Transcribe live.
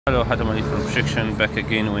Hello, Hadam Ali from Friction, back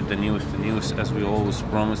again with the news as we always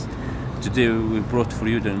promised. Today we brought for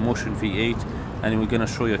you the Inmotion V8 and we're gonna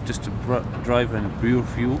show you just to drive and pure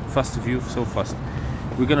view, fast view, so fast.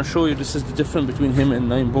 We're gonna show you this is the difference between him and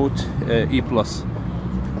ninebot E+.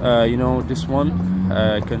 You know, this one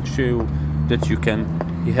I can show you that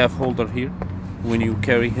he have holder here. When you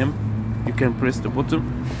carry him, you can press the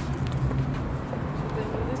button.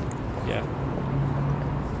 Yeah.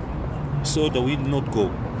 So the wheel not go.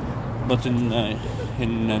 But in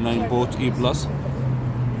ninebot E+,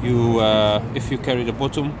 you if you carry the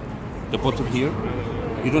bottom here,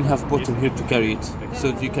 you don't have bottom here to carry it, so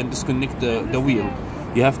you can disconnect the wheel.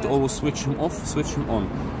 You have to always switch him off, switch him on.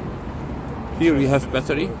 Here you have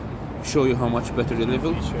battery, show you how much battery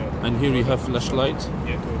level, and here you have flashlight,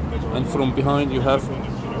 and from behind you have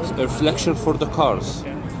a reflection for the cars.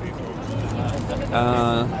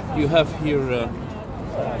 You have here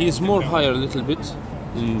he is more higher a little bit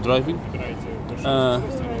in driving.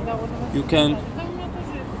 You can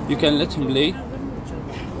let him lay.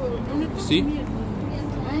 See?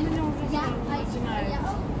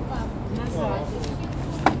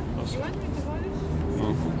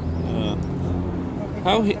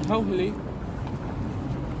 How he lay?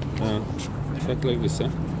 Like this, huh?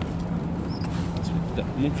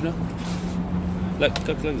 ممكن like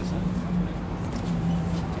this, huh?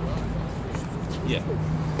 Yeah.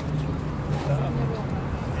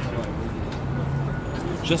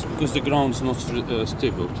 Just because the ground is not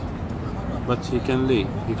stable, but he can lay,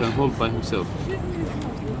 he can hold by himself.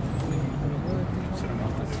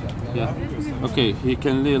 Yeah. Okay, he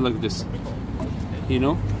can lay like this. You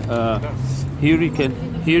know, here you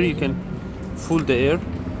can full the air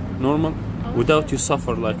normal without you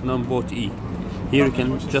suffer like ninebot E. Here you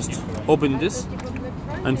can just open this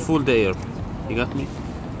and full the air. You got me?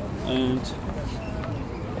 And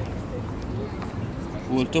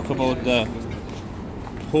we'll talk about the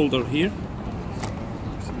holder here.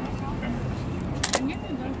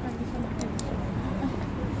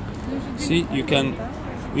 See, you can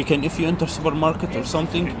if you enter supermarket or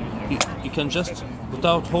something, you can just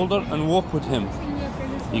without holder and walk with him.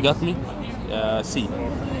 You got me? See,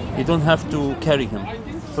 you don't have to carry him.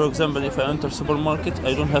 For example, if I enter supermarket,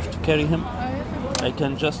 I don't have to carry him. I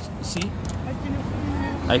can just see.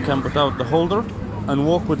 I can put out the holder and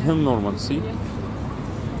walk with him normal. See,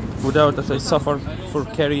 without that I suffer for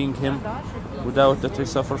carrying him, without that I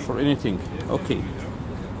suffer for anything. Okay,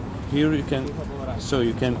 here you can, so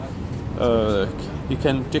you can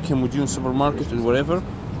take him with you in supermarket or wherever,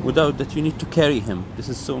 without that you need to carry him. This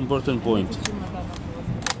is so important point.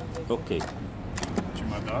 Okay.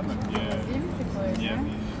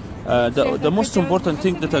 The most important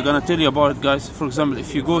thing that I'm gonna tell you about it, guys, for example,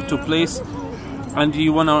 if you go to a place and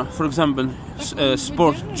you wanna, for example,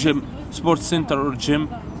 sports center or gym,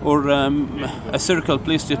 or a circle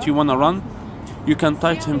place that you wanna run, you can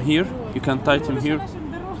tighten him here. You can tighten him here,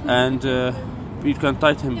 and you can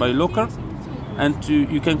tighten him by locker, and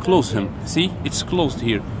you can close him. See, it's closed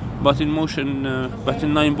here. But in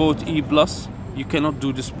ninebot E+, you cannot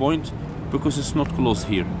do this point because it's not closed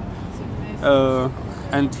here.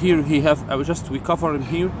 And here we cover him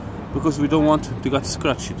here because we don't want to get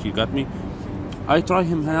scratched. You got me? I try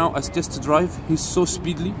him now as test drive. He's so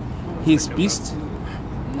speedily. He's beast,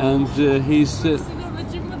 and he's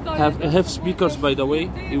have speakers, by the way.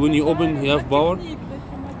 When you open, he have power,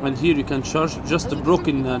 and here you can charge. Just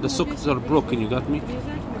broken, the sockets are broken. You got me?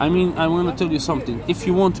 I mean, I want to tell you something. If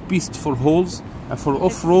you want beast for holes, for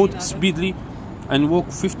off-road, speedily, and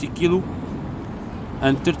walk 50 kilo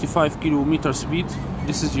and 35 kilometer speed,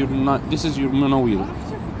 this is your monawheel,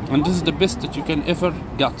 and this is the best that you can ever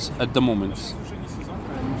get at the moment.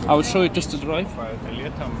 I will show you just to drive.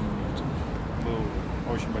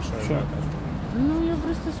 Sure. Ну, я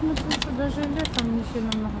просто смотрю, что даже летом не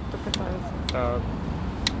сильно много кто катается. Так.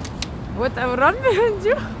 Вот Аврон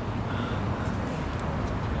Механджу.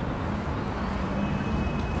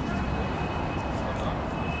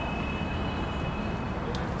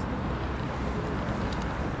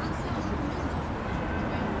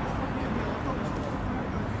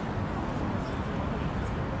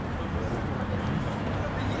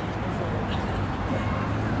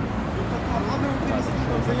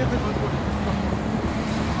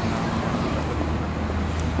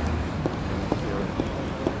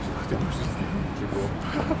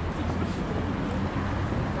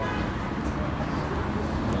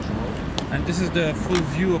 And this is the full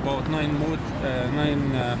view about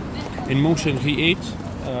Inmotion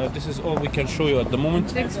V8. This is all we can show you at the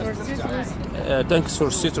moment. Thanks for citrus. Thanks for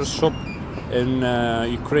Citrus Shop in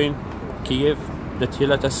Ukraine, Kiev, that he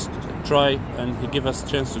let us try and he gave us a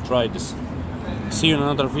chance to try this. See you in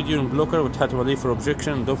another video in Blocker with Hatwali for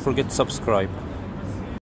objection. Don't forget to subscribe.